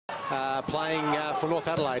playing for North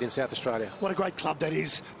Adelaide in South Australia. What a great club that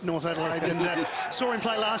is, North Adelaide. And saw him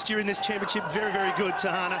play last year in this championship. Very, very good,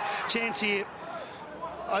 Tahana. Chance here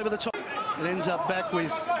over the top. It ends up back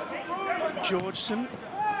with Georgeson.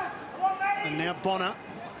 And now Bonner.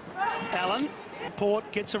 Allen.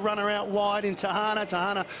 Port gets a runner out wide in Tahana.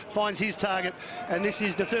 Tahana finds his target. And this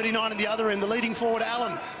is the 39 at the other end, the leading forward,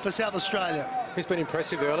 Allen, for South Australia. He's been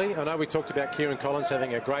impressive early. I know we talked about Kieran Collins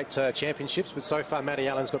having a great championships, but so far Matty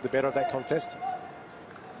Allen's got the better of that contest.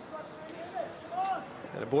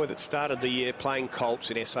 And a boy that started the year playing Colts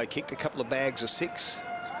in SA, kicked a couple of bags of six,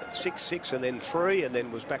 and then 3, and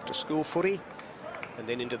then was back to school footy, and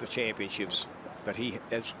then into the championships. But he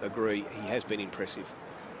has agreed, he has been impressive.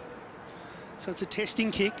 So it's a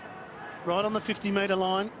testing kick, right on the 50-metre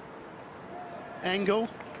line. Angle.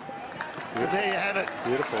 There you have it.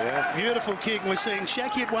 Beautiful, yeah. Beautiful kick. We're seeing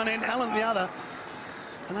Shaki at one end, Allen the other.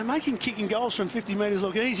 And they're making kicking goals from 50 metres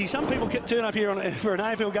look easy. Some people turn up here for an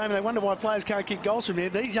AFL game and they wonder why players can't kick goals from there.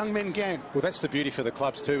 These young men can. Well, that's the beauty for the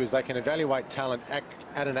clubs too, is they can evaluate talent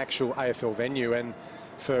at an actual AFL venue. And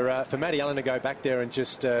for Matty Allen to go back there and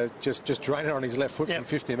just drain it on his left foot from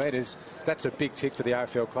 50 metres, that's a big tick for the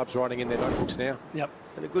AFL clubs writing in their notebooks now. Yep.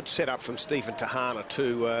 And a good setup from Stephen Tahana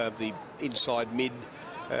too, the inside mid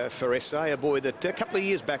for SA, a boy that a couple of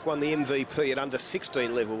years back won the MVP at under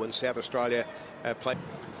 16 level when South Australia played.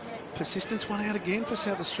 Persistence won out again for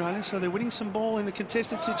South Australia, so they're winning some ball in the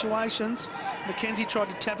contested situations. McKenzie tried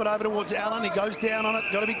to tap it over towards Allen. He goes down on it.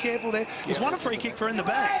 Got to be careful there. He's won a free kick for in the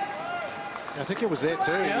back. I think it was there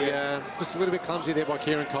too. Just a little bit clumsy there by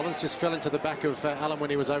Kieran Collins. Just fell into the back of Allen when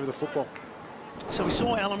he was over the football. So we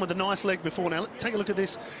saw Allen with a nice leg before. Now take a look at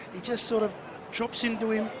this. He just sort of drops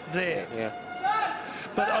into him there. Yeah.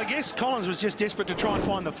 But I guess Collins was just desperate to try and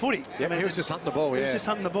find the footy. Yeah, I mean, he was just hunting the ball. He was just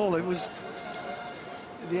hunting the ball. It was,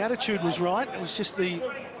 the attitude was right. It was just the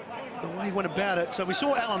way he went about it. So we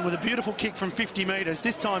saw Allen with a beautiful kick from 50 metres.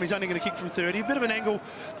 This time he's only going to kick from 30. A bit of an angle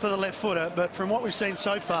for the left footer, but from what we've seen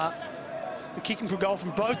so far, the kicking for goal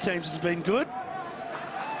from both teams has been good.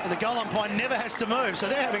 And the goal umpire never has to move, so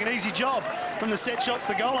they're having an easy job from the set shots.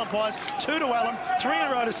 The goal umpires, 2 to Allen, 3 in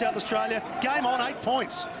a row to South Australia. Game on, 8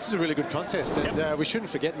 points. This is a really good contest, and we shouldn't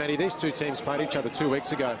forget, Matty, these two teams played each other 2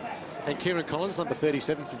 weeks ago. And Kieran Collins, number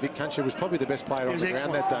 37 for Vic Country, was probably the best player on the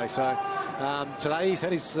ground that day. So today he's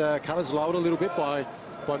had his colours lowered a little bit by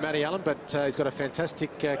Matty Allen, but he's got a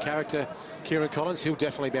fantastic character, Kieran Collins. He'll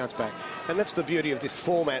definitely bounce back. And that's the beauty of this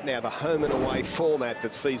format now, the home and away format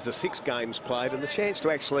that sees the 6 games played and the chance to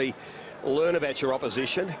actually learn about your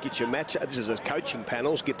opposition, get your match. This is a coaching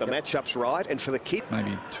panels, get the matchups right, and for the kid.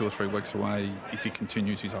 Maybe 2 or 3 weeks away if he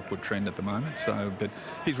continues his upward trend at the moment. So, but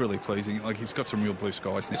he's really pleasing. Like, he's got some real blue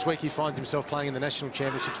skies. This week he finds himself playing in the National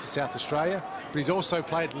Championships for South Australia, but he's also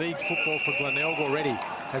played league football for Glenelg already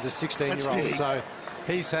as a 16-year-old. So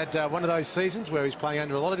he's had one of those seasons where he's playing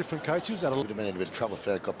under a lot of different coaches. Would have been in a bit of trouble if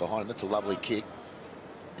they got behind him. That's a lovely kick.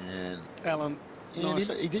 And Allen, yeah,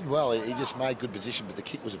 nice. He did well. He just made good position, but the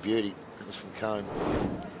kick was a beauty. It was from Cone.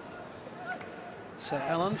 So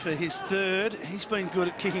Allen for his 3rd. He's been good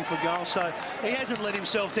at kicking for goal, so he hasn't let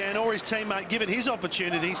himself down or his teammate given his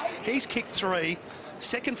opportunities. He's kicked 3,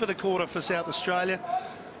 2nd for the quarter for South Australia,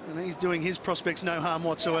 and he's doing his prospects no harm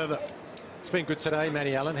whatsoever. It's been good today,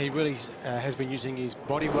 Matty Allen. He really has been using his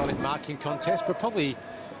body well in marking contests, but probably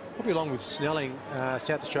along with Snelling,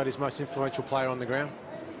 South Australia's most influential player on the ground.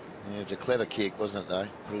 Yeah, it was a clever kick, wasn't it, though?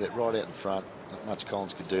 Put it right out in front. Not much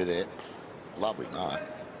Collins could do there. Lovely mark.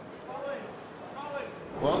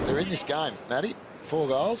 Well, they're in this game, Matty. 4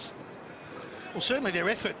 goals. Well, certainly their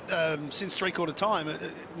effort since 3/4 time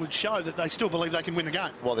would show that they still believe they can win the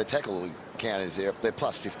game. Well, their tackle count is they're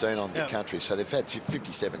plus 15 on the country, so they've had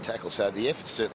 57 tackles. So the effort certainly